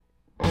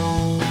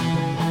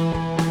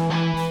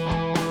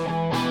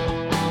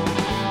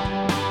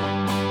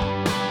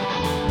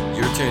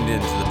tuned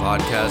into the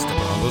podcast of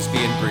Unglesby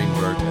and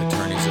Greenberg,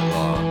 attorneys at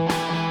law.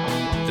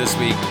 This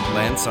week,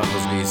 Lance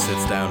Unglesby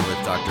sits down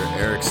with Dr.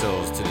 Eric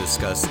Sills to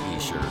discuss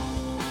Essure.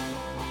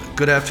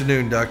 Good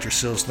afternoon, Dr.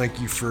 Sills. Thank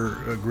you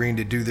for agreeing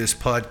to do this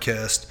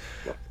podcast.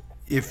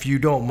 If you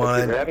don't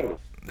mind, Thank you for having me.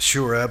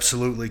 Sure,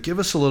 absolutely. Give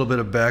us a little bit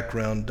of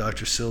background,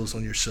 Dr. Sills,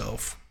 on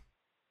yourself.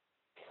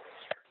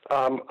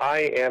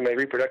 I am a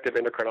reproductive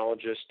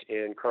endocrinologist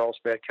in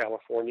Carlsbad,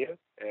 California,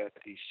 at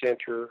the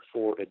Center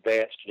for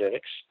Advanced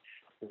Genetics,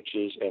 which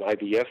is an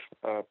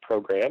IVF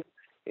program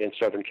in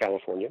Southern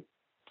California.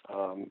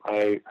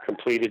 I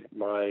completed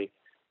my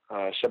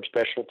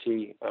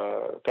subspecialty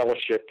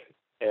fellowship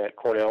at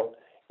Cornell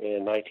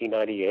in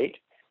 1998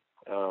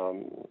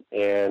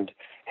 and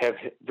have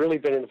really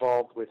been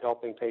involved with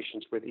helping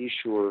patients with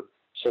Essure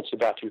since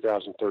about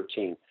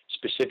 2013,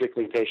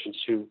 specifically patients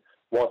who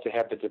want to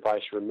have the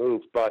device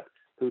removed, but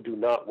who do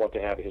not want to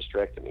have a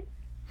hysterectomy.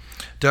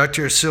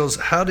 Dr. Sills,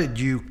 how did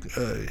you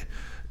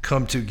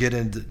come to get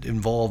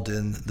involved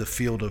in the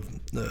field of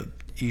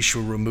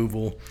Essure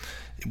removal,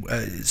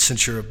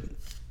 since your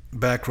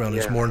background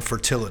is more in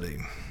fertility?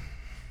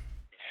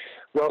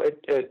 Well,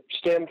 it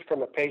stemmed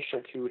from a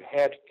patient who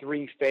had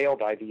 3 failed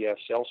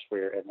IVFs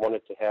elsewhere and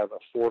wanted to have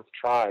a 4th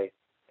try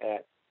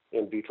at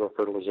in vitro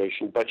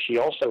fertilization, but she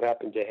also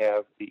happened to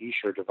have the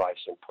Essure device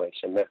in place,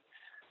 and that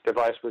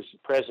device was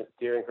present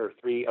during her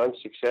 3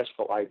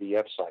 unsuccessful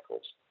IVF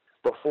cycles.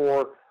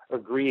 Before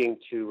agreeing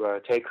to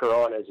take her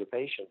on as a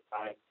patient,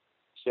 I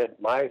said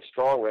my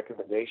strong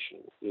recommendation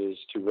is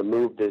to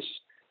remove this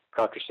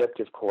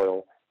contraceptive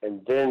coil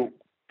and then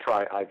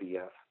try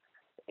IVF.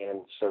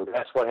 And so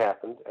that's what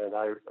happened, and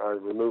I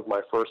removed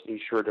my first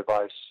Essure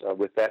device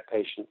with that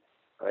patient.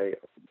 I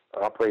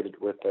operated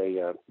with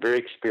a very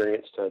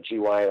experienced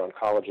GYN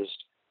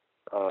oncologist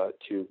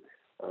to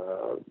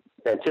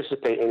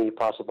anticipate any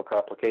possible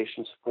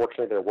complications.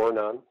 Fortunately, there were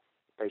none.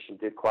 The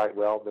patient did quite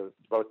well.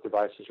 Both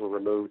devices were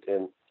removed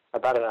in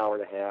about an hour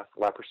and a half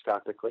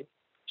laparoscopically.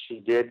 She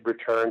did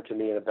return to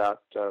me in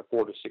about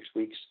 4 to 6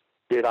 weeks,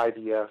 did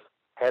IVF,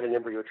 had an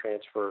embryo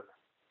transfer,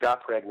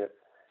 got pregnant,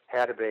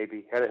 had a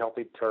baby, had a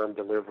healthy term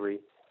delivery,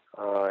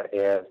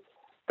 and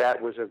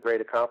that was a great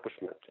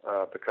accomplishment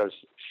because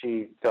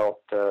she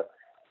felt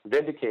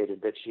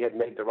vindicated that she had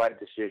made the right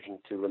decision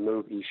to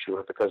remove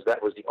Essure because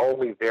that was the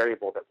only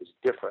variable that was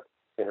different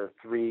in her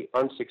 3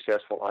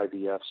 unsuccessful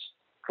IVFs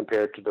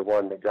compared to the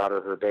one that got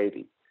her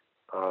baby.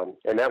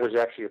 And that was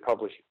actually a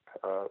published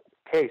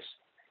case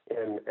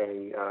in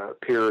a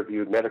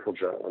peer-reviewed medical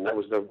journal. And that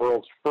was the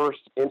world's first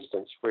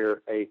instance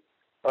where a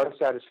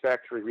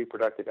unsatisfactory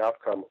reproductive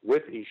outcome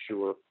with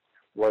Essure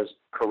was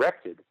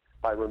corrected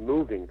by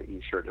removing the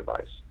Essure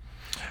device.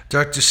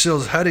 Dr.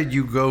 Sills, how did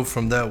you go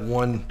from that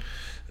one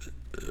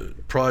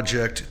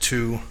project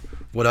to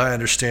what I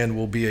understand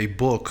will be a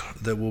book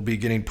that will be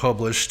getting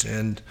published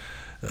and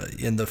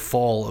in the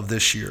fall of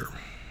this year?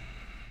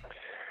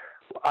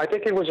 I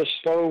think it was a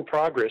slow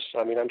progress.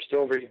 I mean, I'm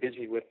still very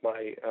busy with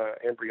my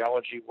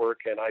embryology work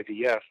and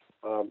IVF.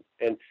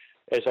 And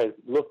as I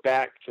look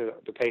back to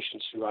the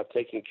patients who I've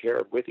taken care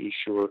of with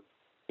Essure,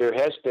 there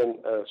has been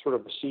sort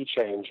of a sea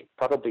change.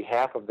 Probably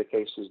half of the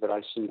cases that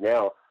I see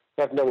now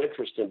have no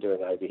interest in doing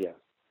IVF.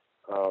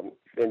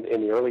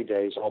 In the early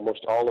days,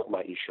 almost all of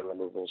my Essure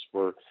removals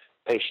were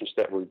patients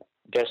that were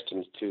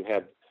destined to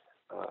have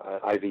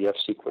IVF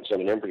sequence and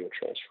an embryo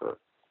transfer.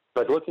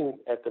 But looking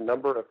at the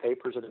number of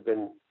papers that have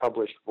been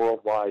published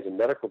worldwide in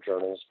medical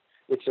journals,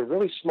 it's a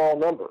really small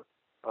number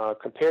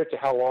compared to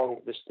how long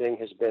this thing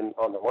has been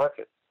on the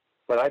market.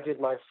 When I did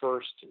my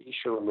first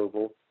Essure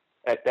removal,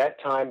 at that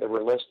time there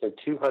were less than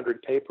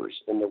 200 papers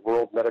in the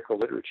world medical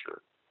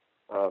literature.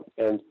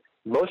 And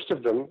most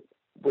of them,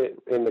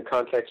 in the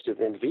context of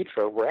in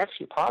vitro, were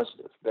actually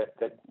positive,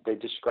 that they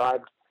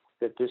described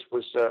that this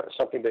was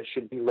something that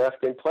should be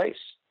left in place,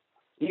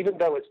 even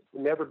though it's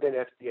never been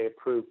FDA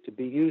approved to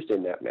be used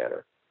in that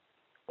manner.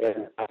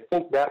 And I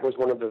think that was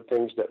one of the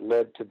things that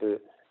led to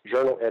the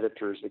journal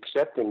editors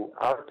accepting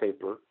our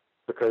paper,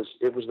 because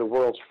it was the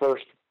world's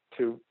first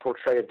to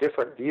portray a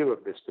different view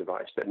of this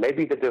device, that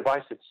maybe the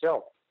device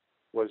itself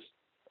was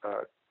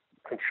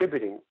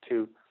contributing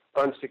to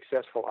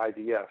unsuccessful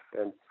IVF.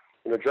 And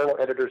journal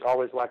editors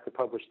always like to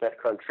publish that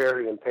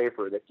contrarian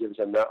paper that gives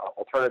an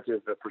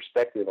alternative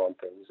perspective on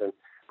things. And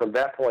from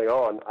that point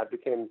on, I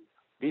became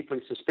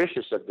deeply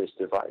suspicious of this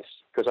device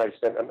because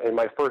in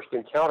my first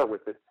encounter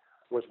with it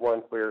was one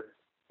where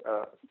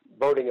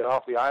boating it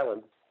off the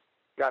island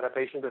got a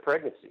patient to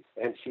pregnancy,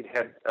 and she'd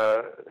had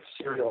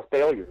serial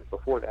failures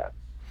before that.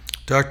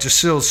 Dr.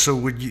 Sills, so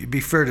would you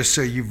be fair to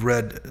say you've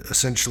read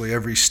essentially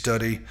every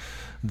study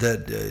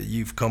that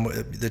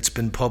that's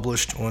been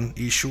published on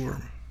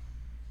Essure?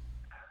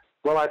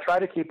 Well, I try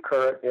to keep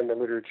current in the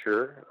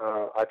literature.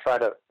 I try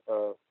to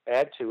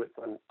add to it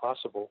when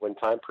possible, when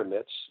time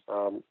permits.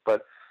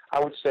 But I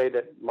would say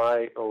that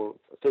my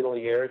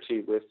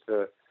familiarity with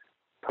the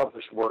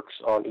published works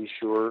on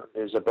Essure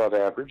is above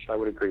average. I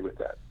would agree with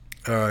that.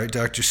 All right,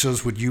 Dr.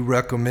 Sills, would you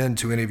recommend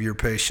to any of your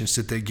patients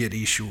that they get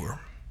Essure?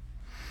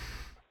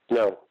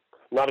 No.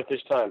 Not at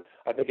this time.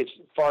 I think it's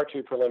far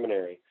too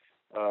preliminary.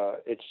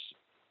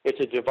 It's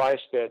a device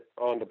that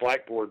on the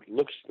blackboard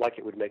looks like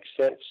it would make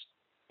sense.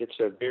 It's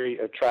a very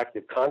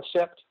attractive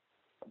concept,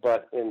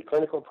 but in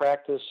clinical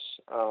practice,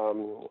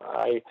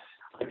 I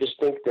just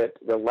think that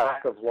the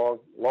lack of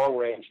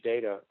long-range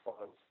data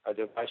on a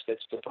device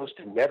that's supposed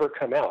to never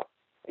come out,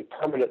 a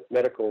permanent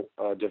medical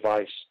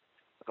device,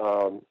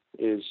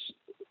 is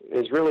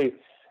really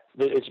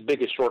its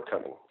biggest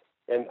shortcoming.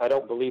 And I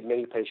don't believe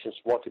many patients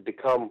want to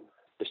become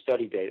the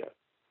study data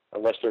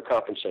unless they're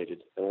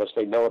compensated, unless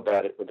they know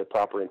about it with the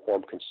proper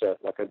informed consent,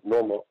 like a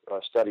normal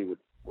study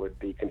would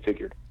be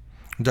configured.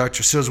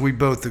 Dr. Sills, we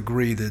both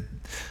agree that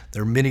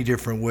there are many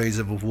different ways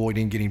of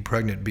avoiding getting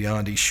pregnant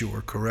beyond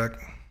Essure, correct?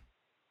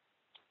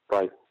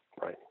 Right.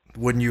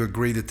 Wouldn't you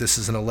agree that this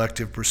is an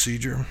elective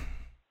procedure?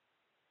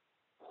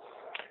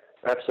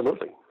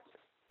 Absolutely.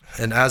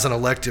 And as an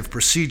elective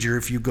procedure,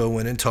 if you go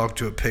in and talk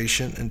to a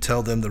patient and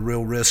tell them the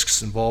real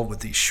risks involved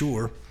with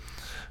Essure,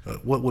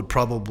 what would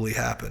probably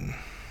happen?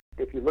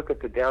 If you look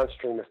at the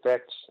downstream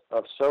effects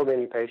of so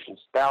many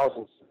patients,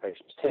 thousands of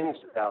patients, tens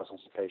of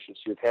thousands of patients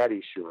who've had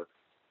Essure,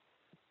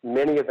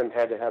 many of them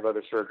had to have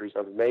other surgeries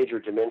of major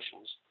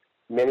dimensions.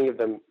 Many of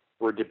them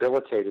were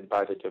debilitated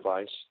by the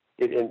device.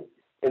 And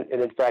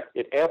in fact,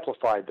 it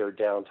amplified their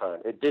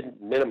downtime. It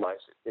didn't minimize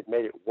it. It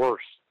made it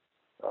worse.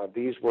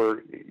 These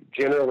were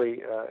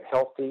generally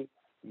healthy,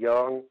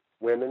 young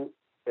women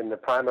in the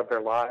prime of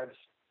their lives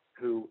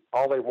who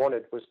all they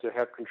wanted was to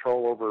have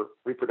control over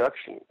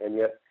reproduction. And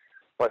yet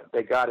what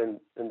they got in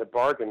the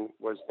bargain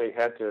was they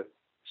had to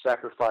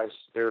sacrifice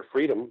their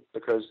freedom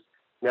because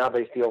now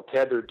they feel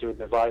tethered to a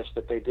device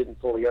that they didn't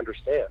fully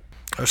understand.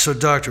 So,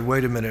 doctor,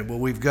 wait a minute. What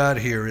we've got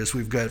here is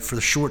for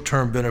the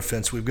short-term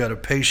benefits, we've got a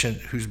patient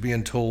who's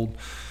being told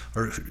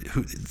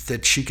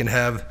that she can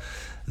have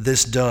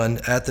this done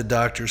at the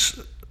doctor's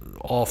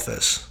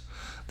office,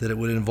 that it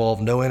would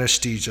involve no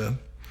anesthesia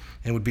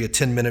and would be a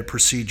 10-minute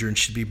procedure, and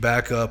she'd be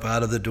back up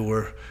out of the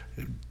door,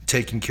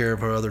 taking care of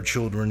her other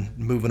children,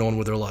 moving on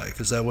with her life.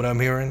 Is that what I'm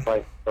hearing?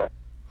 Right.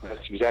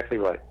 That's exactly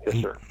right.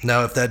 Yes, sir.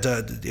 Now, if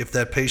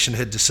that patient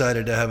had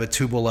decided to have a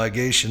tubal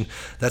ligation,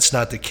 that's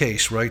not the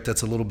case, right?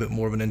 That's a little bit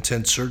more of an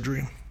intense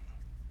surgery?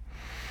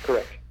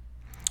 Correct.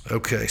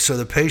 Okay, so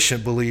the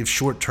patient believes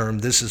short-term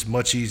this is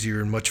much easier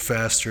and much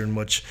faster and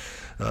much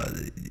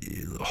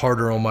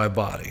harder on my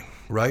body,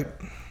 right?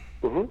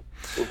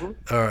 Mm-hmm.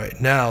 Mm-hmm. All right,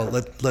 now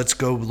let's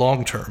go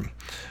long-term.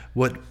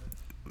 What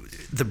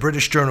the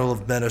British Journal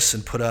of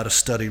Medicine put out a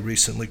study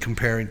recently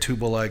comparing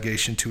tubal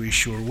ligation to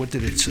Essure. What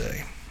did it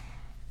say?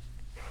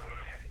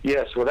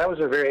 Yes, well, that was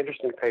a very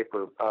interesting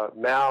paper.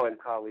 Mao and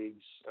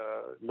colleagues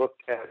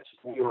looked at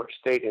New York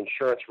State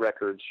insurance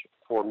records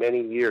for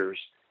many years,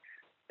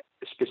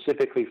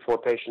 specifically for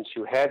patients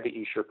who had the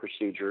Essure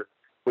procedure,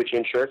 which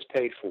insurance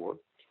paid for,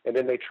 and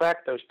then they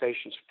tracked those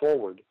patients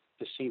forward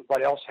to see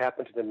what else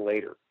happened to them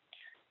later.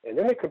 And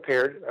then they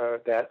compared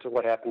that to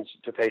what happens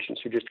to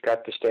patients who just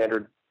got the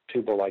standard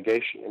tubal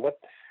ligation. And what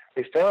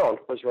they found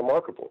was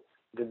remarkable.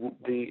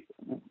 The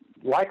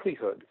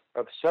likelihood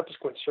of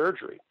subsequent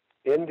surgery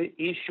in the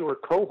Essure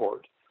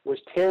cohort was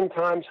 10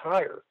 times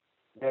higher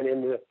than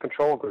in the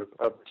control group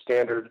of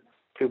standard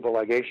tubal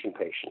ligation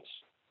patients.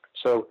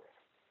 So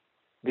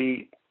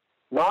the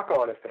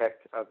knock-on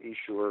effect of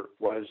Essure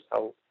was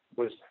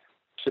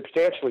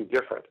substantially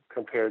different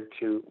compared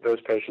to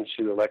those patients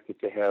who elected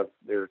to have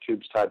their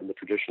tubes tied in the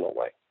traditional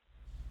way.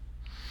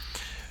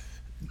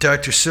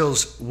 Dr.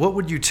 Sills, what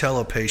would you tell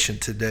a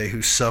patient today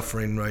who's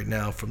suffering right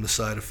now from the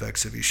side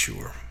effects of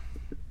Essure?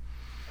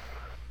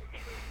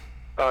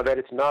 That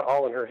it's not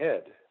all in her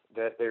head,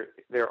 that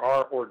there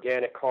are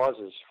organic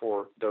causes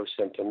for those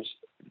symptoms,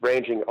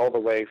 ranging all the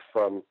way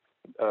from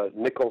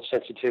nickel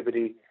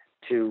sensitivity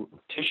to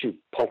tissue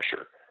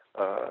puncture,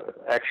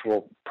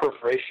 actual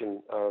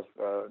perforation of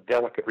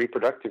delicate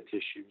reproductive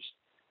tissues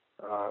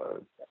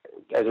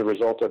as a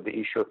result of the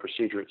Essure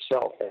procedure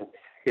itself. And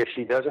if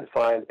she doesn't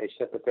find a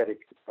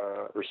sympathetic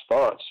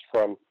response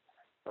from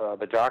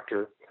the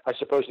doctor, I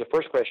suppose the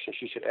first question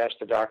she should ask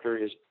the doctor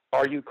is,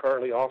 are you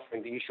currently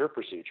offering the Essure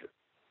procedure?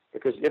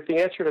 Because if the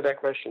answer to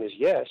that question is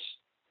yes,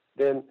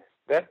 then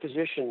that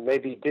physician may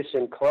be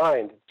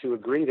disinclined to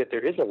agree that there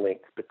is a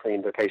link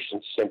between the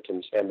patient's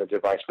symptoms and the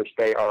device, which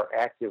they are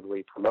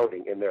actively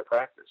promoting in their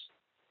practice.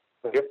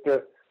 But if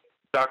the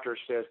doctor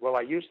says, well,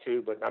 I used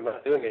to, but I'm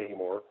not doing it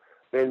anymore,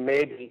 then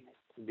maybe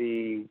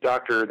the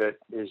doctor that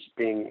is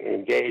being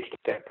engaged at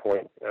that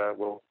point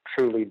will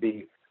truly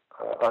be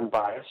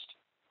unbiased.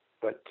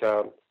 But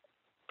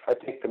I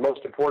think the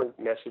most important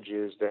message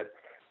is that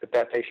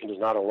patient is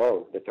not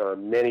alone, that there are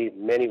many,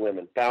 many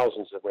women,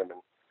 thousands of women,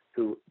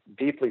 who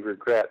deeply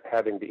regret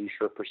having the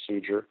Essure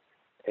procedure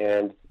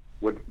and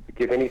would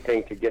give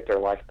anything to get their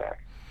life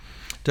back.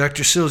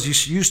 Dr. Sills,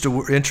 you used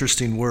an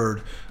interesting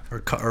word,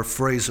 or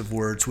phrase of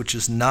words, which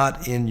is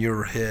not in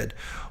your head.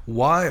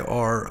 Why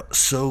are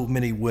so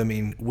many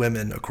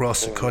women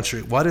across the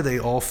country, why do they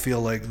all feel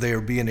like they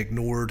are being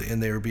ignored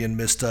and they are being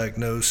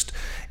misdiagnosed?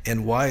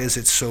 And why is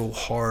it so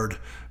hard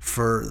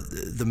for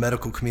the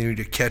medical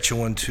community to catch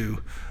on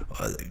to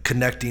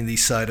connecting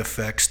these side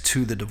effects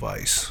to the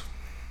device?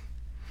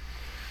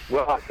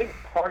 Well, I think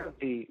part of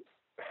the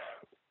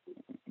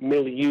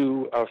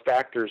milieu of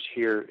factors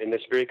here in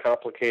this very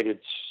complicated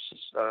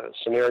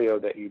scenario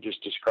that you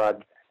just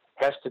described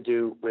has to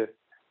do with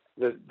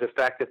the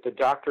fact that the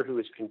doctor who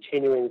is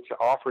continuing to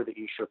offer the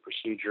Essure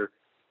procedure,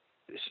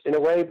 in a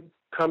way,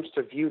 comes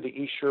to view the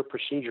Essure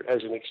procedure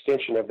as an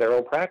extension of their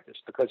own practice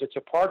because it's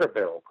a part of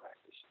their own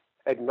practice.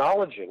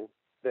 Acknowledging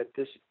that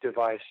this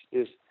device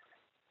is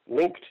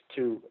linked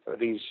to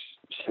these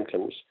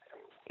symptoms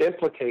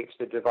implicates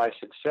the device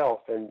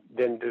itself, and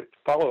then the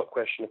follow-up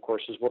question, of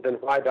course, is, well, then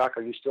why, doc,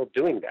 are you still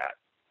doing that?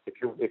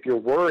 If you're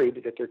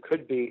worried that there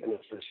could be an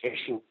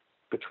association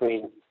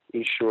between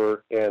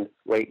Essure and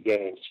weight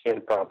gain, skin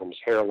problems,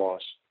 hair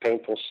loss,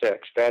 painful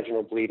sex,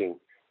 vaginal bleeding,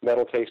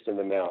 metal taste in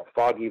the mouth,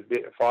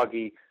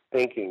 foggy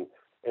thinking,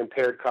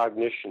 impaired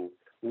cognition,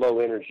 low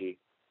energy.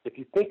 If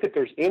you think that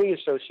there's any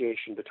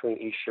association between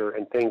Essure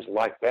and things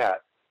like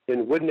that,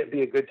 then wouldn't it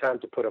be a good time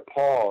to put a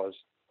pause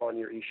on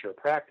your Essure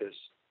practice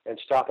and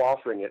stop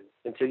offering it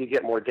until you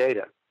get more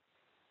data?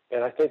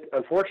 And I think,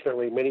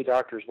 unfortunately, many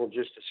doctors will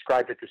just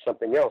ascribe it to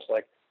something else,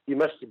 like, you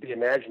must be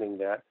imagining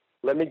that.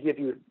 Let me give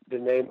you the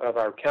name of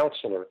our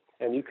counselor,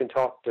 and you can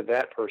talk to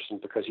that person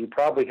because you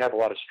probably have a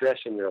lot of stress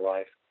in your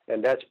life,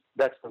 and that's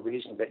the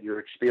reason that you're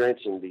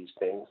experiencing these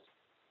things.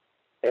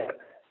 And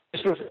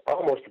this was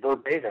almost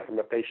verbatim from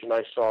a patient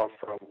I saw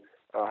from,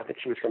 I think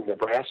she was from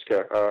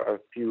Nebraska a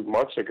few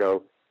months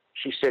ago.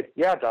 She said,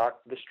 yeah, doc,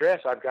 the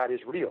stress I've got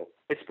is real.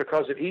 It's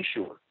because of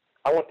Essure.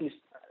 I want these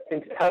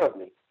things out of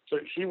me. So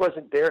she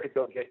wasn't there to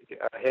go get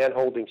a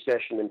hand-holding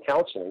session in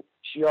counseling.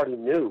 She already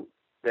knew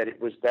that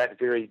it was that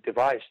very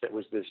device that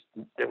was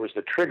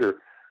the trigger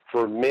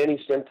for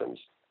many symptoms,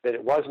 that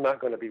it was not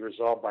going to be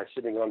resolved by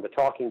sitting on the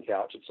talking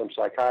couch at some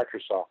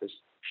psychiatrist's office.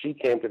 She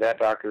came to that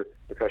doctor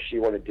because she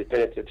wanted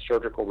definitive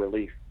surgical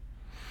relief.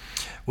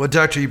 Well,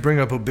 doctor, you bring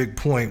up a big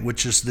point,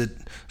 which is that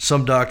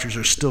some doctors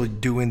are still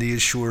doing the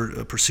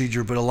Essure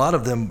procedure, but a lot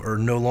of them are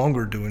no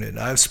longer doing it.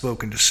 I've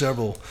spoken to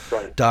several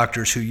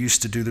doctors who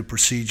used to do the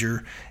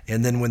procedure,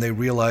 and then when they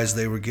realized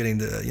they were getting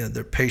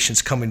their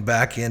patients coming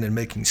back in and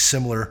making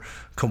similar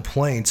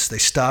complaints, they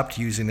stopped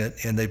using it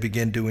and they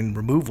began doing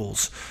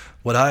removals.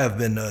 What I have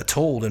been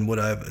told and what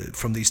I've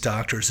from these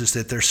doctors is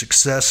that their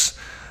success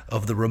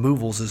of the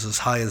removals is as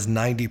high as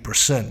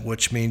 90%,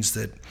 which means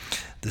that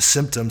the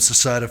symptoms, the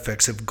side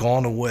effects have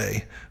gone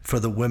away for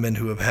the women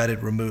who have had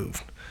it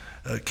removed.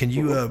 Can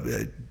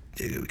you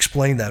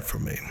explain that for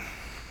me?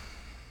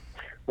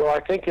 Well,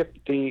 I think if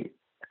the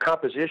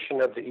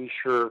composition of the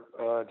Essure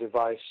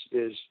device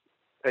is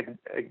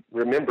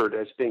remembered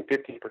as being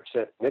 50%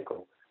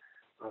 nickel,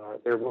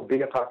 there will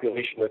be a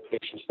population of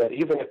patients that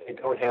even if they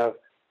don't have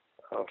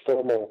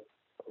formal,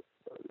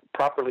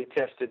 properly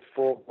tested,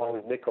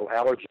 full-blown nickel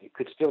allergy,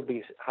 could still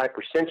be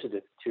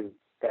hypersensitive to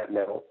that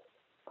metal.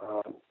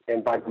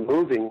 And by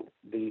removing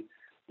the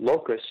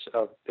locus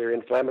of their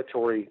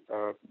inflammatory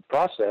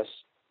process,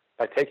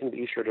 by taking the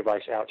Essure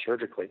device out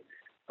surgically,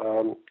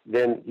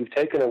 then you've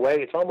taken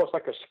away, it's almost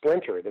like a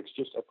splinter that's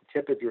just at the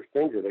tip of your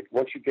finger, that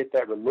once you get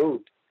that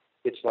removed,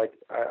 it's like,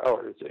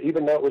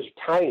 even though it was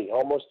tiny,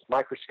 almost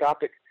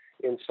microscopic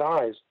in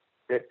size,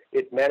 that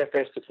it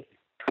manifests a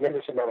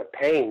tremendous amount of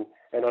pain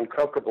and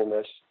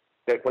uncomfortableness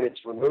that when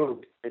it's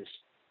removed, it's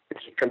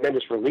a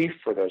tremendous relief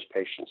for those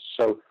patients.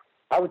 So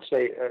I would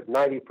say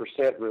 90%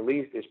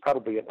 relief is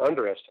probably an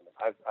underestimate.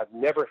 I've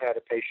never had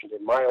a patient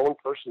in my own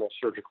personal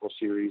surgical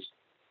series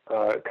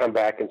come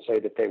back and say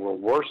that they were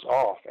worse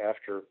off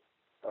after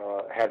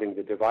having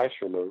the device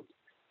removed.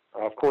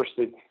 Of course,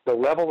 the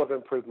level of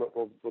improvement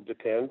will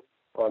depend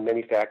on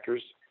many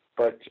factors,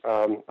 but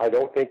I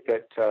don't think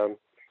that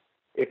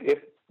if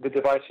the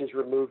device is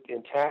removed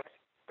intact,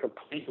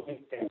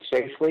 completely and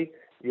safely,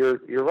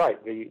 you're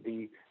right.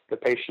 The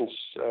patients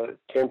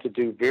tend to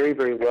do very,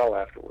 very well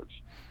afterwards.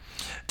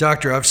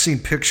 Doctor, I've seen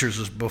pictures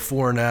of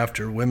before and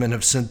after. Women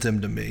have sent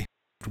them to me.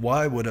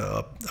 Why would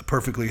a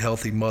perfectly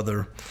healthy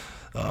mother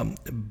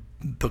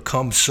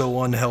become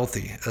so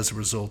unhealthy as a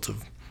result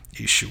of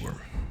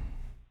Essure?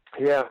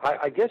 Yeah,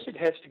 I guess it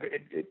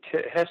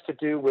has to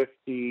do with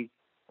the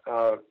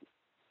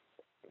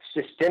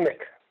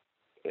systemic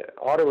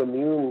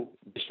autoimmune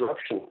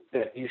disruption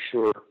that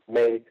Essure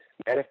may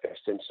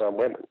manifest in some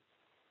women,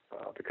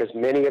 because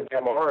many of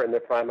them are in the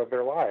prime of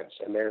their lives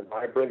and they're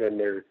vibrant and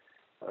they're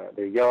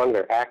young,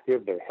 they're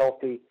active, they're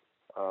healthy.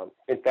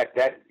 In fact,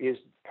 that is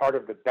part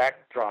of the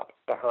backdrop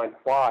behind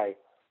why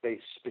they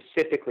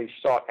specifically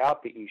sought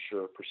out the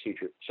Essure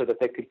procedure, so that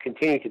they could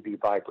continue to be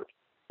vibrant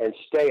and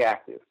stay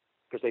active,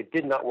 because they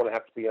did not want to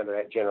have to be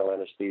under general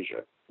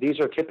anesthesia. These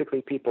are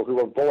typically people who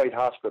avoid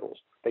hospitals.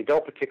 They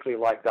don't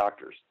particularly like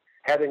doctors.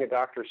 Having a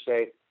doctor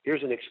say,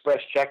 here's an express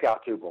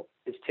checkout tubal,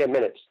 it's 10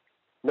 minutes,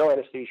 no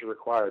anesthesia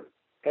required,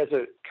 has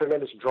a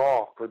tremendous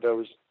draw for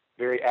those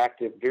very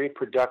active, very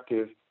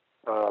productive,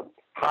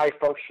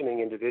 high-functioning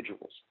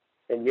individuals.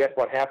 And yet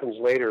what happens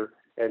later,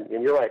 and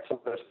you're right, some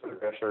of those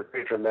photographs are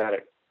very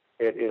dramatic.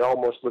 It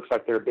almost looks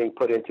like they're being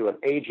put into an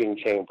aging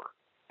chamber.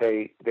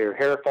 Their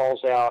hair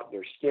falls out,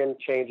 their skin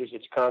changes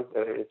its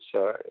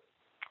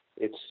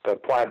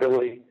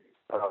pliability,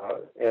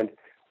 and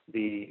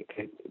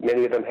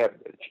many of them have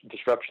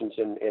disruptions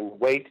in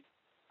weight.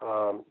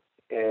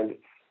 And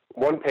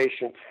one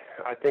patient,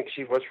 I think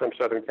she was from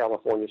Southern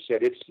California,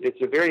 said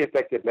it's a very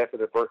effective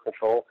method of birth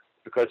control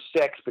because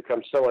sex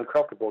becomes so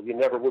uncomfortable you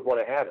never would want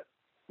to have it.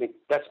 I mean,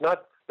 that's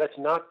not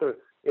the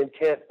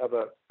intent of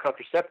a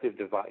contraceptive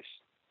device.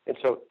 And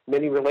so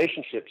many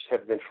relationships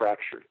have been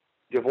fractured.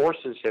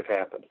 Divorces have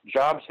happened.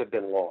 Jobs have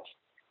been lost.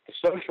 The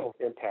social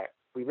impact,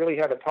 we really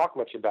haven't talked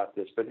much about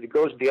this, but it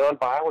goes beyond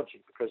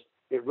biology because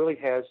it really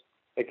has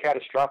a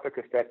catastrophic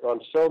effect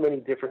on so many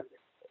different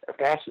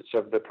facets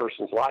of the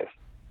person's life.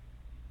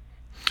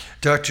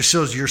 Dr.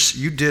 Sills,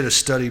 you did a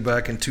study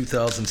back in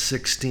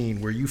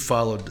 2016 where you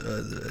followed,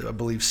 I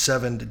believe,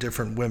 7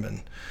 different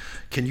women.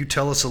 Can you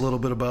tell us a little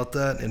bit about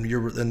that and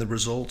the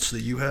results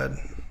that you had?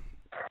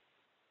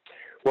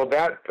 Well,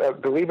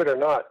 that, believe it or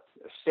not,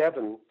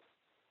 7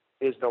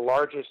 is the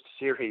largest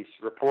series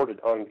reported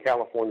on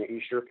California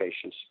Essure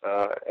patients,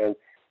 and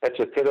that's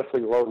a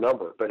pitifully low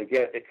number. But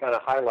again, it kind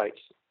of highlights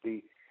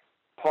the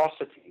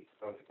paucity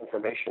of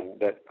information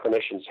that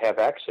clinicians have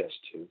access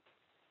to.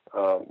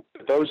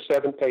 Those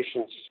 7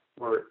 patients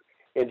were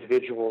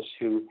individuals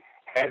who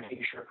had the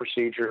Essure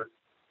procedure,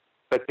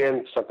 but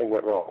then something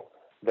went wrong.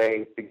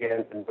 They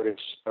began to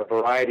notice a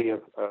variety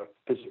of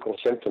physical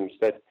symptoms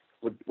that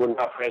were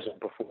not present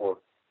before.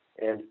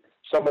 And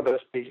some of those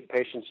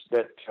patients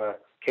that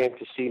came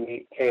to see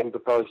me came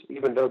because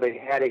even though they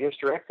had a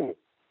hysterectomy,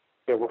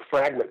 there were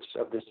fragments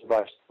of this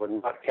device that were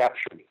not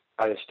captured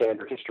by a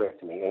standard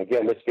hysterectomy. And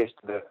again, this gets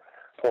to the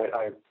point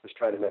I was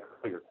trying to make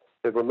earlier.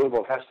 The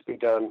removal has to be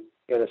done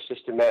in a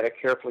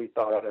systematic, carefully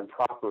thought out, and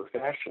proper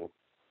fashion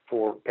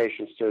for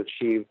patients to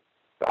achieve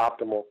the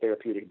optimal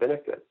therapeutic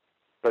benefit.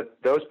 But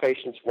those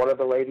patients, one of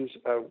the ladies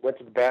went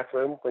to the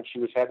bathroom when she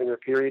was having her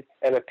period,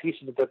 and a piece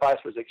of the device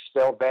was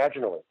expelled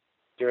vaginally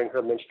during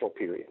her menstrual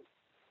period.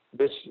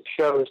 This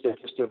shows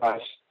that this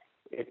device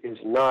is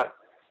not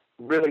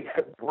really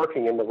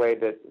working in the way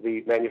that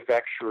the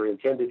manufacturer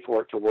intended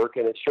for it to work,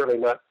 and it's certainly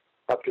not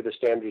up to the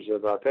standards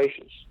of our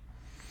patients.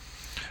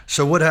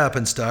 So what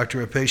happens,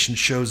 doctor? A patient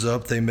shows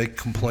up, they make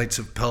complaints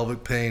of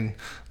pelvic pain,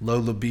 low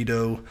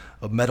libido,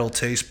 a metal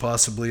taste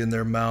possibly in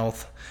their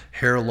mouth,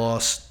 hair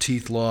loss,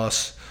 teeth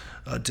loss,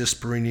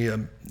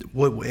 dyspareunia.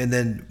 And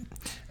then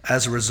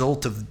as a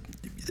result of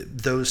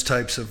those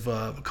types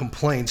of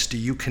complaints, do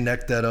you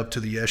connect that up to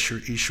the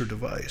Essure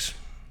device?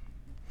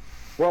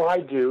 Well,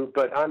 I do,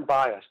 but I'm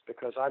biased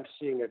because I'm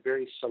seeing a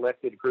very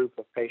selected group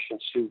of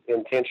patients who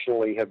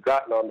intentionally have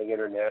gotten on the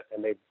internet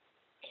and they've,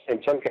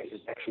 in some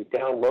cases, actually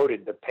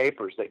downloaded the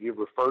papers that you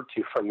referred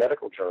to from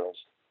medical journals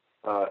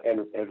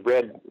and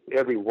read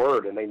every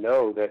word, and they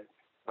know that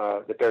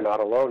they're not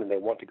alone, and they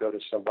want to go to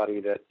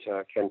somebody that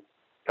can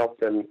help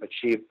them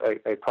achieve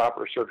a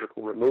proper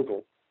surgical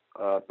removal.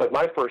 But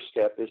my first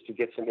step is to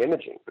get some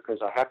imaging because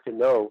I have to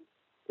know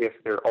if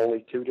there are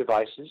only 2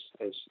 devices,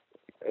 as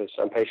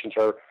some patients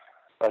are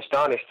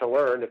astonished to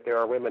learn that there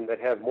are women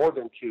that have more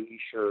than 2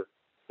 Essure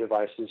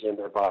devices in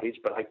their bodies,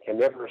 but I can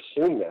never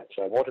assume that.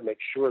 So I want to make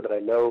sure that I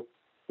know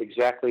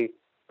exactly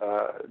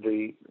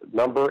the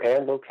number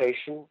and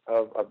location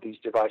of these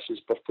devices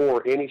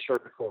before any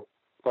surgical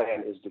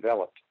plan is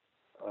developed.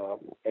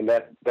 And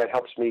that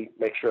helps me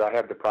make sure I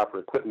have the proper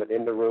equipment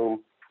in the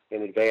room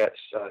in advance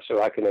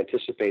so I can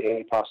anticipate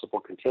any possible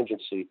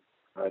contingency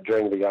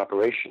during the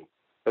operation.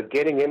 But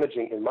getting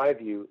imaging, in my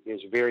view, is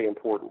very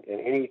important.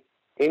 And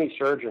any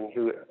surgeon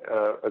who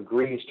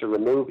agrees to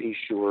remove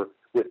Essure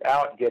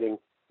without getting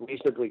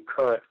reasonably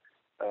current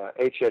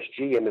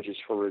HSG images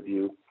for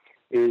review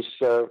is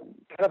kind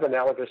of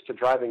analogous to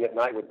driving at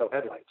night with no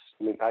headlights.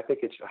 I mean, I think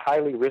it's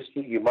highly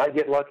risky. You might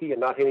get lucky and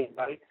not hit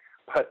anybody,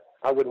 but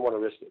I wouldn't want to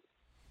risk it.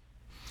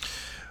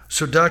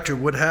 So, doctor,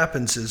 what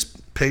happens is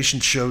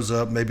patient shows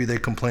up, maybe they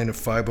complain of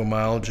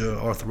fibromyalgia,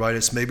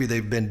 arthritis, maybe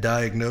they've been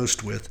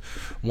diagnosed with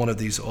one of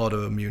these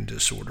autoimmune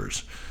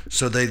disorders.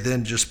 So they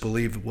then just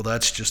believe, well,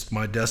 that's just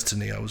my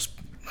destiny. I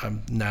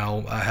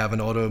have an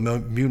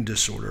autoimmune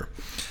disorder.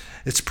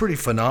 It's pretty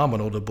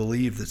phenomenal to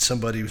believe that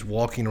somebody who's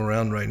walking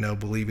around right now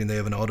believing they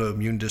have an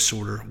autoimmune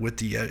disorder with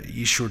the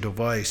Essure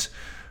device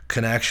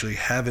can actually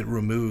have it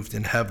removed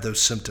and have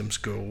those symptoms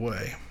go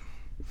away.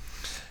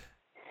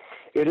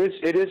 It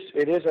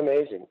is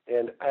amazing,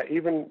 and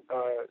even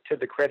to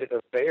the credit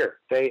of Bayer,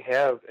 they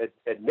have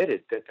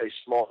admitted that a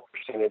small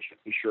percentage of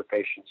Essure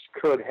patients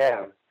could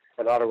have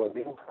an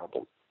autoimmune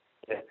problem.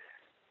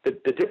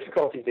 The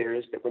difficulty there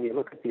is that when you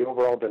look at the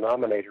overall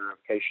denominator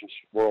of patients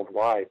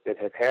worldwide that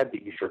have had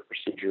the Essure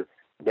procedure,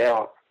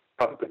 now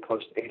probably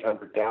close to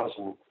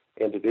 800,000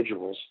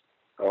 individuals,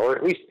 or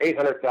at least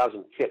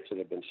 800,000 kits that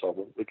have been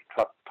sold. We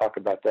could talk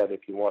about that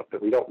if you want,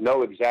 but we don't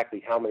know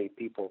exactly how many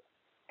people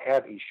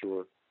have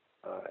Essure.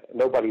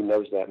 Nobody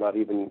knows that, not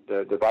even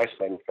the device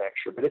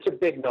manufacturer, but it's a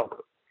big number.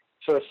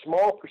 So a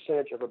small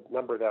percentage of a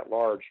number that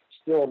large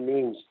still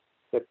means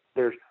that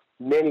there's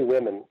many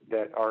women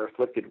that are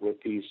afflicted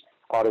with these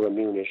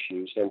autoimmune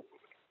issues. And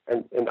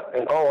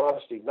in all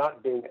honesty,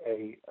 not being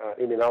a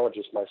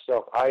immunologist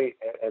myself, I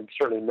am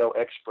certainly no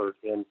expert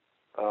in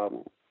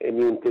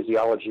immune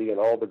physiology and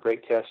all the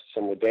great tests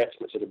and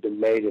advancements that have been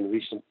made in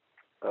recent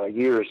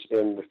years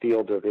in the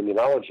field of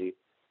immunology.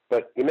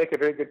 But you make a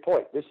very good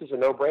point. This is a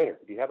no-brainer.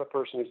 If you have a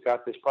person who's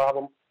got this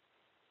problem,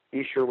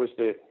 Essure was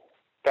the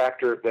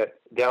factor that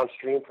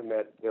downstream from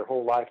that, their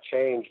whole life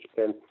changed.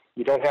 And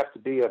you don't have to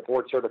be a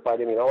board-certified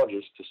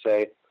immunologist to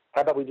say,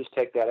 how about we just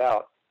take that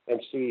out and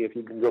see if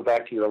you can go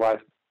back to your life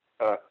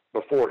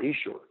before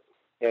Essure.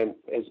 And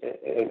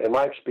in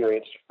my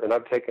experience, and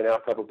I've taken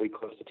out probably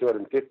close to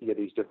 250 of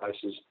these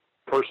devices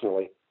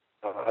personally,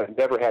 I've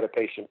never had a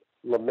patient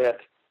lament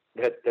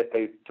that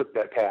they took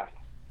that path.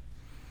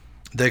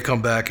 They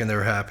come back and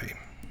they're happy.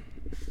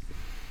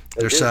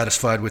 They're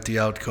satisfied with the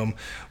outcome.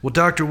 Well,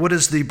 doctor, what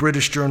is the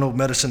British Journal of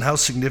Medicine? How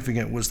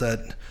significant was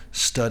that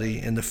study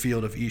in the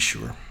field of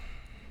Essure?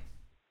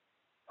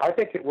 I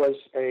think it was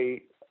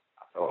a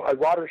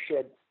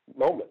watershed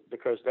moment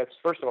because that's,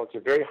 first of all, it's a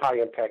very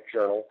high-impact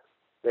journal.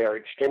 They are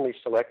extremely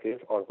selective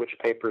on which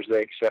papers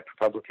they accept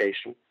for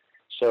publication.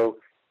 So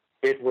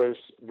it was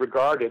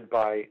regarded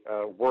by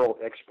world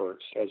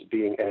experts as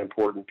being an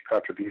important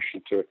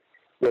contribution to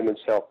women's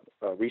health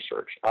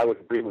research. I would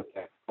agree with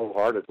that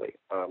wholeheartedly.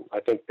 I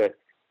think that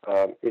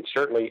it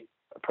certainly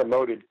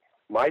promoted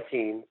my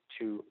team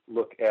to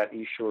look at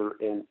Essure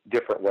in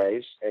different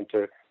ways and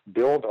to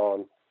build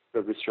on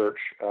the research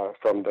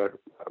from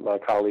my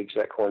colleagues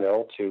at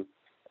Cornell to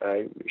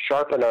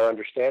sharpen our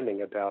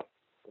understanding about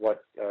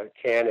what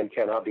can and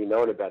cannot be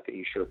known about the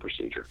Essure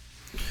procedure.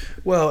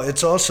 Well,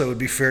 it's also, it would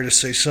be fair to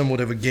say,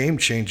 somewhat of a game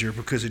changer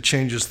because it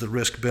changes the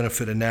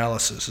risk-benefit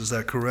analysis. Is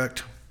that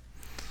correct?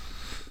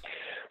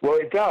 Well,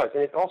 it does,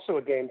 and it's also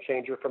a game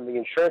changer from the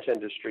insurance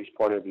industry's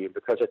point of view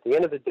because at the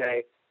end of the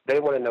day, they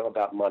want to know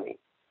about money.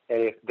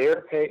 And if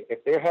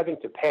they're having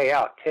to pay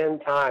out 10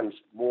 times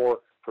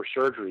more for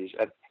surgeries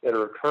that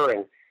are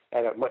occurring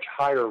at a much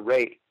higher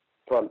rate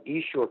from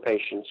Essure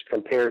patients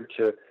compared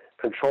to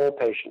control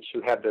patients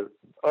who have the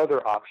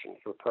other option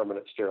for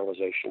permanent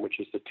sterilization, which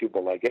is the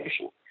tubal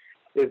ligation,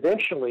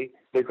 eventually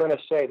they're going to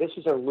say, this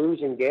is a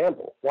losing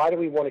gamble. Why do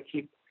we want to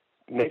keep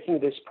making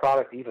this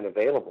product even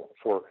available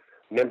for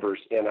members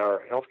in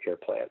our healthcare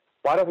plan?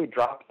 Why don't we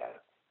drop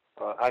that?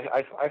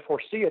 I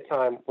foresee a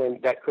time when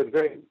that could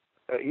very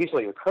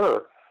easily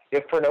occur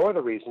if for no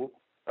other reason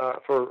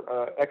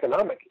for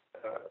economic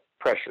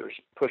pressures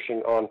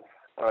pushing on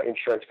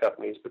insurance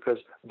companies because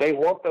they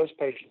want those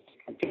patients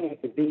to continue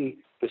to be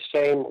the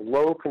same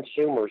low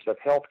consumers of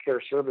healthcare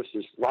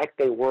services like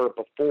they were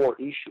before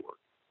Essure.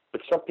 But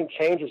something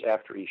changes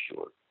after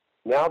Essure.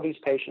 Now these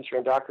patients are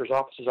in doctors'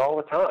 offices all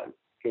the time,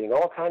 getting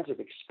all kinds of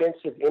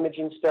expensive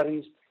imaging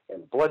studies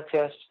and blood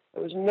tests.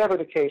 It was never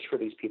the case for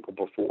these people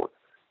before.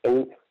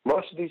 And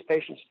most of these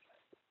patients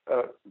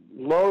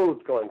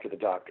loathe going to the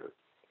doctor.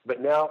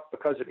 But now,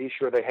 because of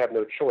Essure, they have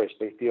no choice.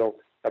 They feel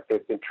like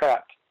they've been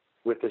trapped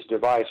with this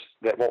device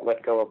that won't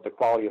let go of the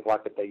quality of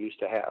life that they used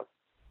to have.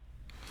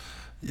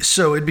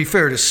 So it'd be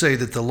fair to say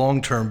that the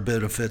long-term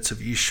benefits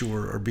of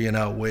Essure are being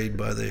outweighed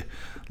by the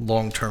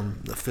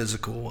long-term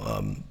physical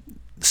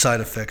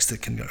side effects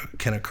that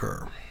can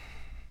occur.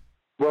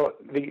 Well,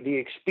 the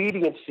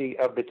expediency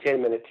of the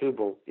 10-minute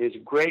tubal is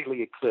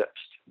greatly eclipsed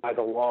by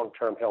the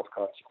long-term health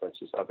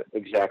consequences of it,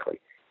 exactly.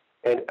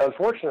 And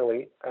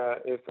unfortunately,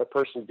 if a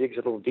person digs a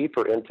little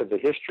deeper into the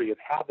history of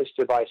how this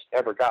device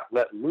ever got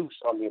let loose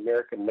on the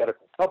American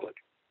medical public,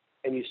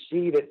 and you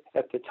see that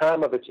at the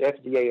time of its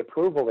FDA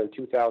approval in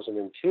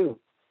 2002,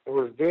 there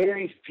were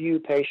very few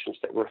patients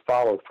that were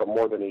followed for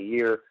more than a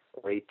year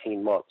or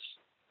 18 months.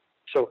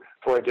 So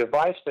for a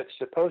device that's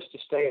supposed to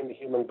stay in the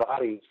human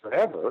body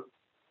forever,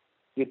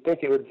 you'd think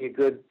it would be a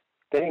good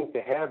thing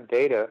to have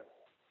data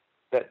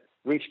that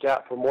reached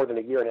out for more than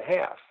a year and a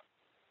half.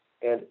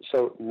 And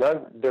so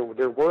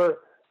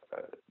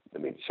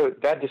so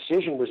that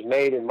decision was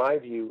made, in my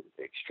view,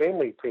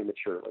 extremely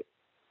prematurely.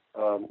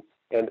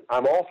 And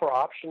I'm all for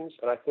options,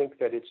 and I think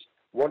that it's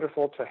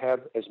wonderful to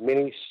have as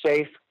many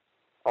safe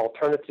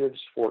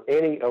alternatives for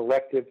any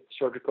elective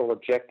surgical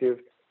objective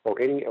or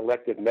any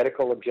elective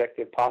medical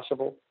objective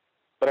possible.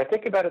 But I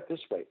think about it this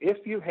way.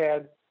 If you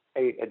had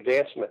an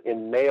advancement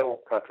in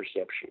male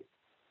contraception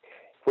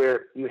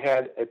where you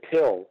had a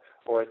pill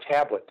or a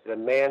tablet that a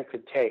man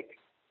could take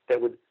that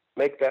would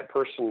make that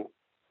person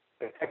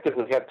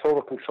effectively have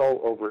total control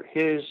over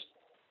his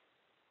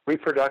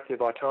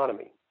reproductive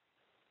autonomy,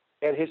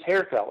 and his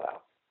hair fell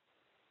out,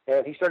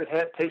 and he started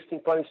tasting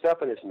funny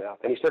stuff in his mouth,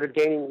 and he started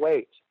gaining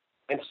weight,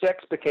 and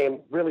sex became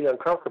really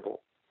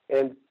uncomfortable,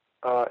 and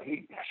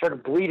he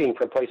started bleeding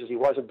from places he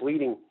wasn't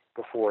bleeding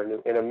before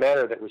in a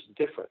manner that was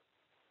different.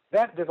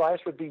 That device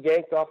would be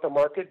yanked off the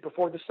market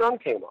before the sun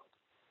came up.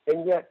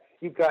 And yet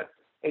you've got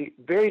a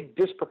very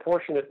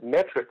disproportionate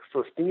metric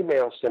for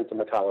female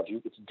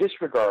symptomatology. It's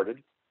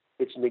disregarded.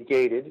 it's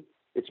negated,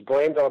 it's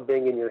blamed on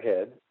being in your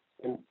head,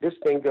 and this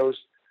thing goes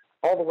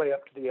all the way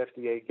up to the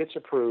FDA, gets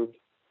approved,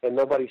 and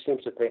nobody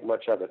seems to think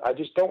much of it. I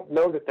just don't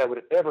know that would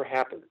have ever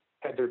happened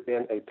had there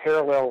been a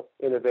parallel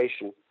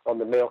innovation on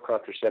the male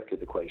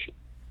contraceptive equation.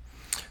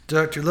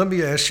 Doctor, let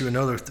me ask you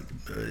another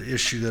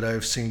issue that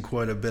I've seen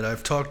quite a bit.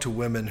 I've talked to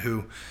women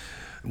who,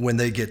 when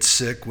they get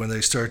sick, when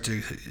they start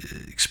to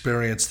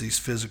experience these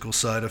physical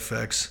side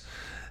effects,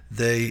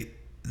 they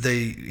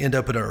end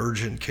up in an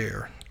urgent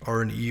care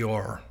or an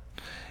ER,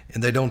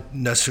 and they don't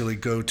necessarily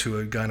go to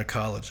a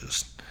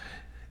gynecologist.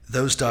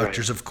 Those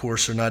doctors, Right. of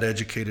course, are not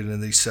educated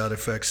in these side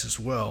effects as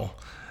well.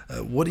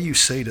 What do you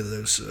say to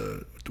those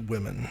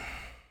women?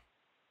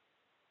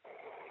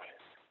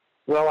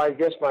 Well, I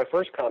guess my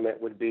first comment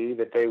would be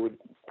that they would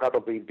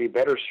probably be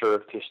better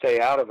served to stay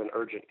out of an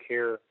urgent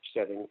care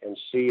setting and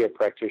see a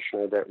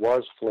practitioner that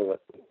was fluent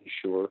with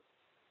Essure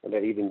and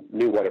that even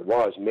knew what it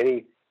was.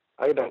 I'm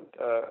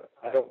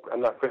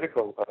not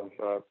critical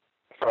of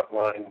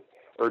frontline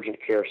urgent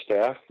care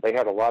staff. They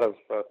have a lot of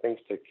things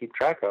to keep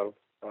track of.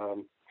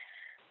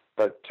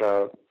 But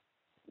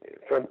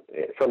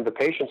from the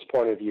patient's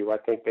point of view, I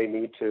think they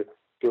need to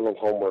do a little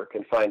homework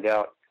and find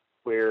out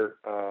where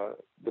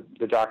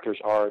the doctors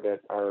are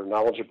that are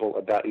knowledgeable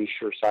about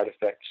Essure side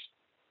effects.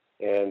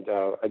 And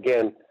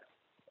again,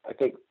 I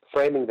think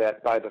framing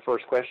that by the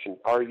first question,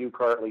 are you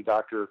currently,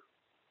 doctor,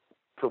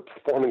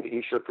 performing the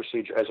Essure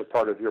procedure as a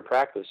part of your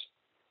practice?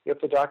 If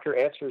the doctor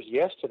answers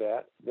yes to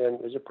that, then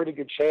there's a pretty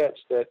good chance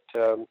that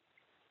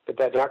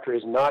that doctor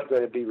is not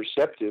going to be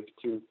receptive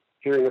to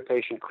hearing a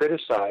patient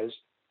criticize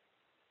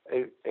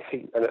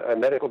a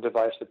medical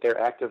device that they're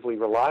actively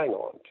relying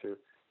on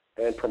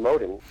and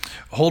promoting.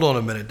 Hold on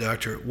a minute,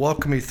 doctor.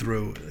 Walk me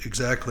through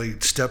exactly,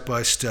 step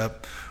by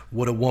step,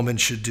 what a woman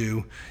should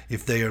do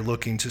if they are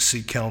looking to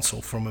seek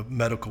counsel from a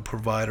medical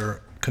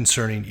provider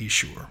concerning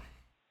Essure.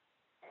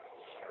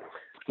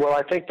 Well,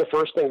 I think the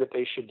first thing that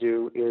they should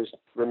do is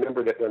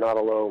remember that they're not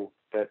alone,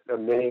 that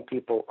many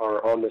people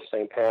are on the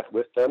same path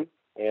with them,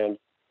 and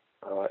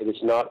it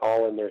is not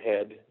all in their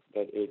head,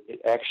 that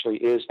it actually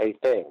is a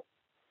thing.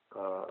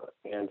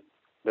 And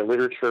the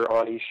literature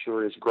on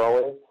Essure is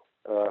growing.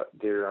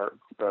 There are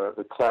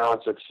the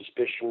clouds of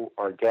suspicion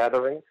are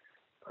gathering,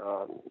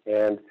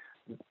 and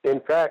in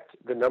fact,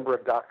 the number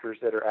of doctors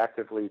that are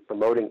actively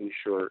promoting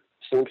Essure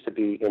seems to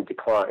be in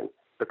decline,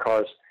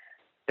 because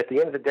at the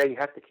end of the day, you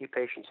have to keep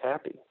patients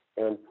happy.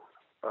 And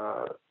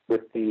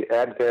with the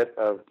advent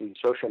of the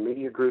social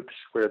media groups,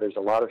 where there's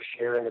a lot of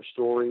sharing of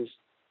stories,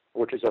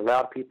 which has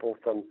allowed people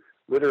from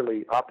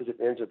literally opposite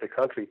ends of the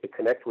country to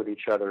connect with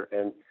each other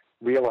and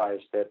realize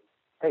that,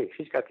 hey,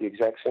 she's got the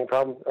exact same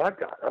problem I've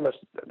got.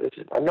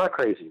 I'm not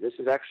crazy. This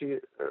is actually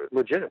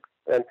legitimate.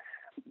 And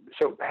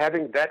so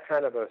having that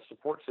kind of a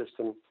support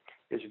system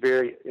is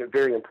very,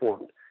 very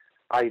important.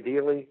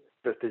 Ideally,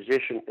 the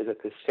physician is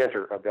at the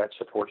center of that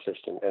support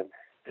system. And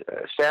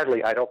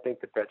sadly, I don't think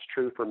that that's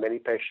true for many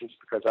patients,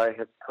 because I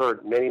have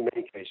heard many,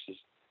 many cases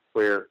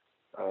where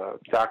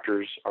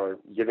doctors are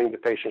giving the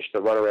patients the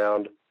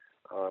runaround.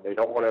 They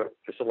don't want to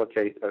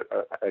facilitate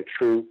a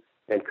true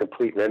and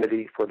complete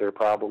remedy for their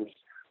problems.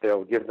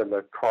 They'll give them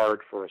a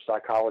card for a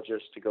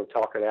psychologist to go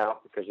talk it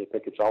out because they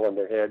think it's all in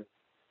their head.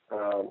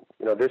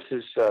 This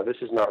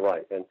is not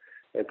right,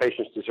 and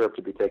patients deserve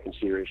to be taken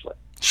seriously.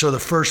 So the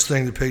first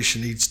thing the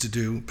patient needs to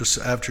do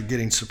after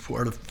getting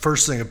support, the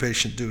first thing a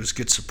patient do is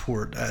get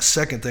support.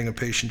 Second thing a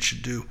patient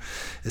should do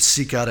is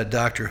seek out a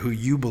doctor who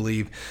you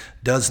believe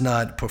does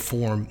not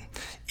perform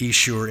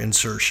Essure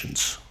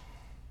insertions.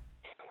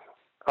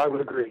 I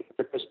would agree,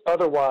 because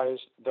otherwise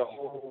the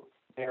whole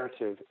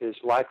narrative is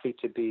likely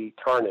to be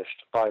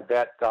tarnished by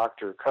that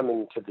doctor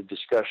coming to the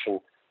discussion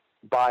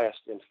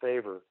biased in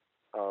favor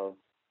of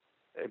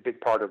a big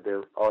part of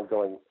their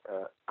ongoing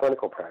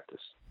clinical practice.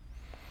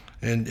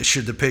 And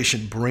should the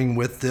patient bring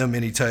with them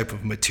any type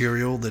of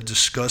material that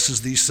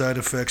discusses these side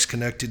effects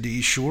connected to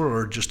Essure,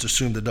 or just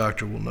assume the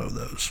doctor will know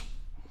those?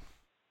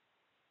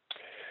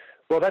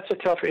 Well, that's a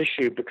tough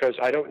issue, because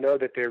I don't know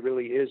that there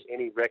really is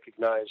any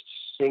recognized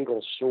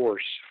single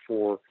source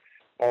for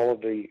all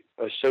of the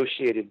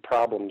associated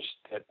problems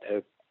that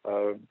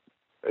have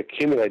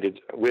accumulated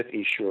with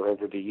Essure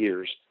over the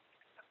years.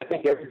 I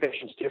think every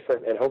patient's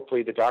different, and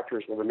hopefully the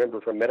doctors will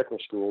remember from medical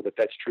school that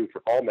that's true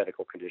for all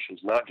medical conditions,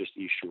 not just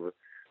Essure,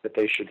 that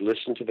they should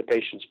listen to the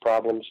patient's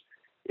problems.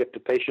 If the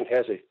patient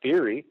has a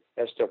theory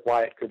as to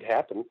why it could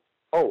happen,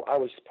 I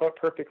was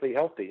perfectly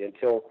healthy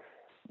until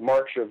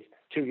March of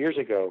 2 years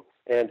ago,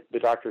 and the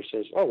doctor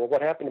says,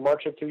 what happened in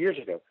March of 2 years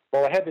ago?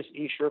 Well, I had this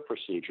Essure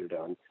procedure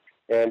done,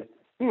 and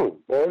well,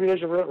 maybe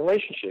there's a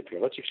relationship here.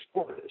 Let's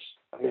explore this.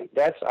 I mean,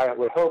 I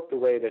would hope, the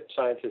way that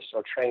scientists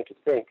are trained to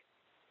think.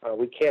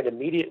 We can't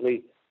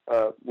immediately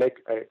make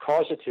a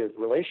causative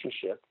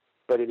relationship,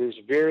 but it is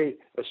very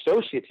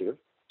associative,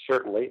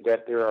 certainly,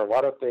 that there are a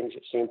lot of things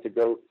that seem to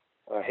go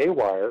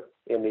haywire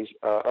in these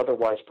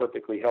otherwise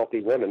perfectly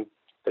healthy women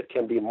that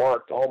can be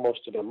marked almost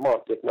in a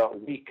month, if not a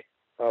week,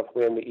 of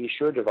when the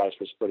Essure device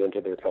was put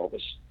into their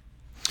pelvis.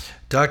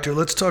 Doctor,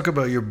 let's talk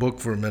about your book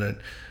for a minute.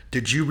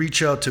 Did you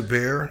reach out to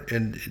Bayer,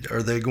 and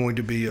are they going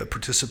to be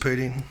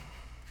participating?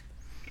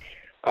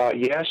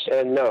 Yes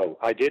and no.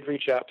 I did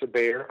reach out to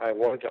Bayer. I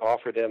wanted to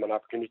offer them an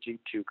opportunity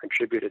to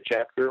contribute a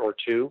chapter or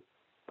two.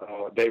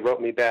 They wrote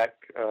me back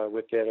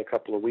within a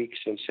couple of weeks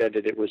and said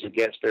that it was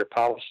against their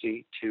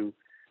policy to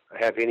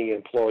have any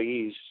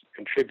employees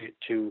contribute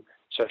to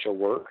such a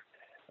work.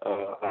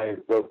 I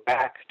wrote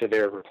back to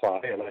their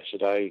reply, and I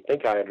said, I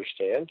think I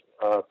understand.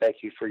 Thank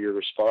you for your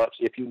response.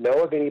 If you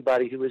know of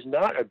anybody who is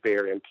not a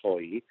Bayer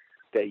employee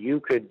that you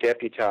could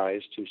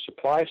deputize to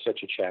supply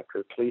such a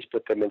chapter, please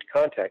put them into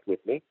contact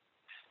with me.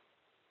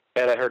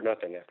 And I heard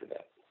nothing after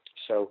that.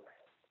 So,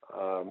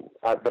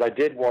 but I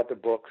did want the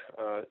book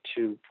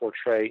to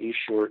portray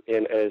Essure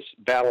in as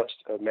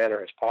balanced a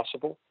manner as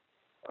possible.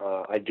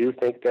 I do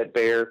think that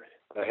Bayer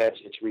has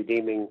its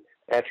redeeming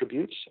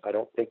attributes. I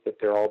don't think that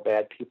they're all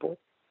bad people.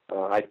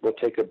 I will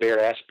take a Bayer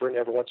aspirin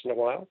every once in a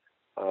while.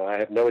 I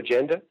have no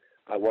agenda.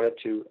 I wanted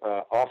to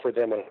offer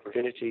them an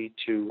opportunity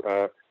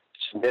to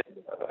submit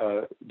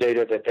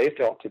data that they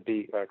felt to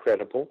be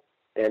credible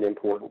and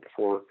important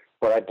for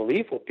what I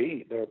believe will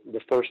be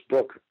the first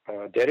book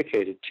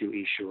dedicated to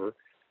Essure.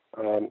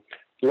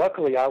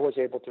 Luckily, I was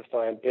able to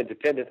find,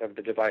 independent of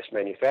the device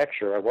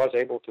manufacturer, I was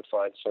able to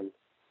find some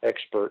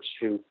experts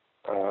who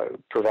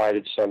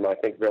provided some, I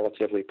think,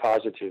 relatively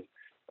positive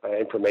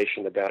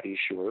information about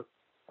Essure.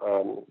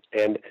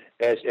 And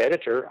as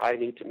editor, I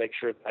need to make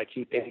sure that I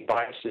keep any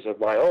biases of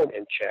my own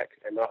in check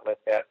and not let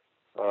that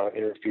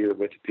interfere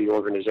with the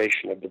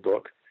organization of the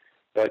book.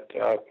 But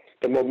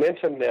the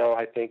momentum now,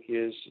 I think,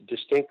 is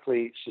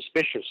distinctly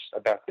suspicious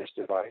about this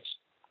device.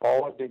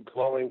 All of the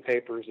glowing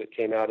papers that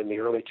came out in the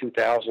early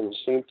 2000s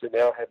seem to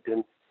now have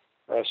been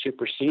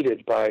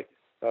superseded by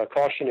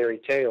cautionary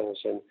tales,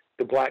 and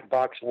the black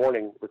box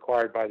warning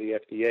required by the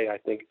FDA, I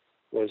think,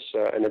 was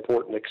an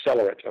important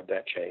accelerant of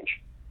that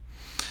change.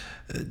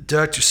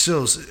 Dr.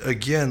 Sills,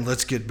 again,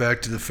 let's get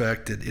back to the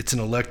fact that it's an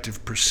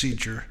elective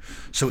procedure.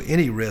 So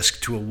any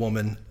risk to a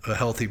woman, a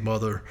healthy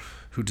mother,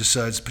 who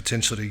decides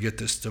potentially to get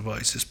this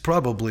device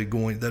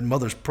that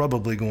mother's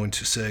probably going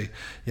to say,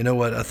 you know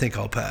what, I think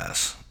I'll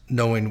pass,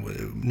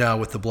 knowing now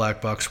with the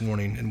black box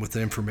warning and with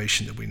the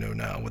information that we know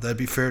now. Would that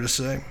be fair to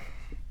say?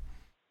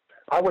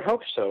 I would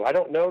hope so. I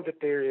don't know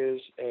that there is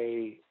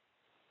a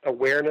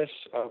awareness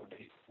of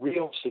the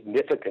real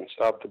significance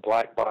of the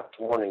black box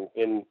warning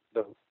in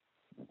the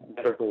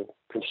medical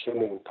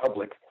consuming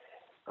public.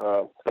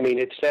 I mean,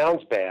 it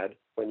sounds bad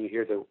when you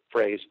hear the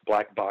phrase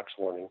black box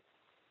warning,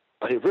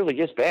 but it really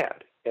is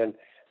bad. And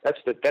that's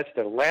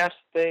the last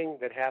thing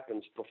that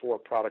happens before a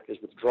product is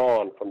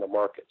withdrawn from the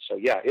market. So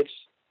yeah,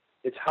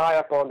 it's high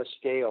up on the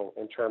scale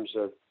in terms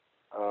of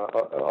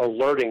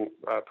alerting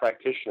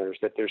practitioners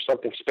that there's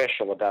something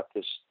special about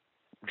this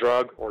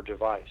drug or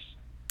device.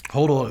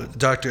 Hold on,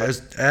 doctor.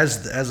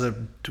 As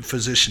a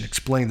physician,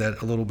 explain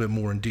that a little bit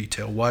more in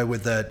detail. Why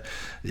would that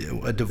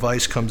a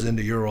device comes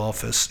into your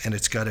office and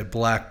it's got a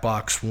black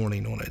box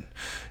warning on it,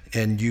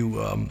 and you,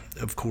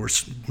 of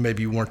course,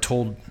 maybe you weren't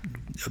told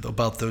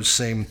about those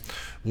same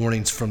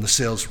warnings from the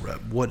sales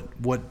rep.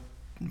 What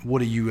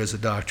do you, as a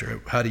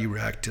doctor, how do you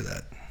react to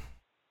that?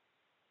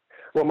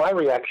 Well, my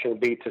reaction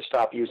would be to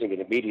stop using it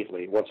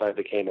immediately once I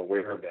became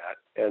aware of that,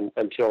 and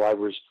until I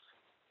was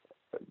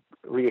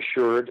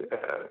reassured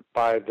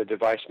by the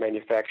device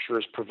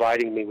manufacturers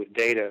providing me with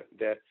data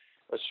that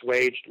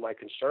assuaged my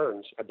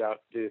concerns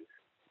about the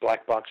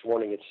black box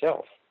warning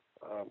itself.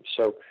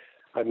 So,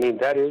 I mean,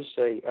 that is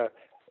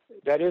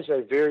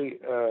a very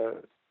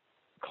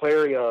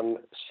clarion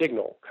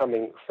signal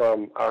coming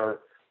from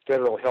our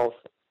federal health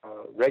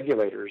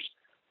regulators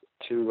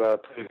to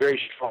put a very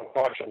strong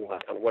caution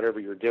light on whatever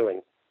you're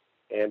doing.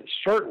 And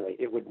certainly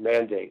it would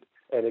mandate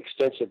an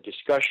extensive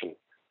discussion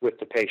with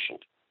the patient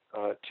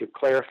to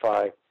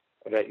clarify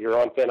that you're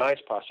on thin ice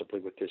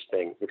possibly with this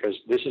thing, because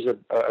this is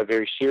a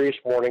very serious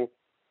warning.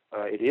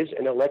 It is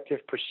an elective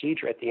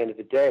procedure at the end of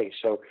the day.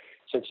 So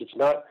since it's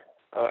not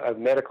a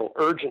medical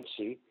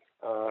urgency,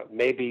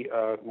 maybe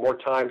more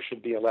time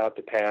should be allowed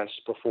to pass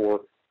before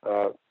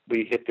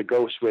we hit the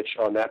go switch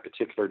on that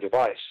particular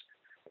device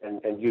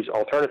and use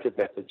alternative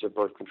methods of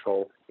birth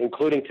control,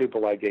 including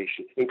tubal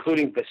ligation,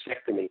 including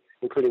vasectomy,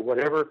 including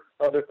whatever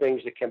other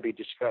things that can be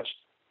discussed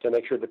to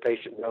make sure the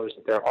patient knows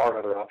that there are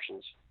other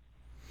options.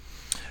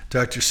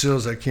 Dr.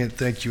 Sills, I can't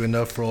thank you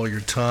enough for all your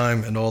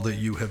time and all that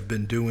you have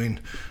been doing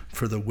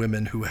for the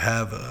women who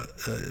have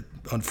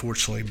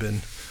unfortunately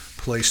been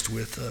placed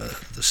with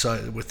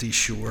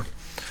Essure.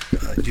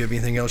 Do you have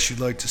anything else you'd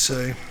like to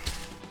say?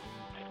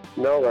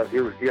 No,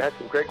 you had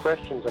some great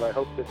questions, and I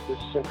hope that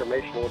this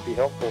information will be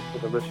helpful to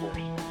the listeners.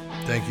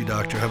 Thank you,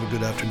 Doctor. Have a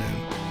good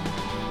afternoon.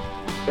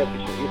 Thank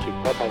you, sir. You too.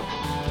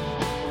 Bye-bye.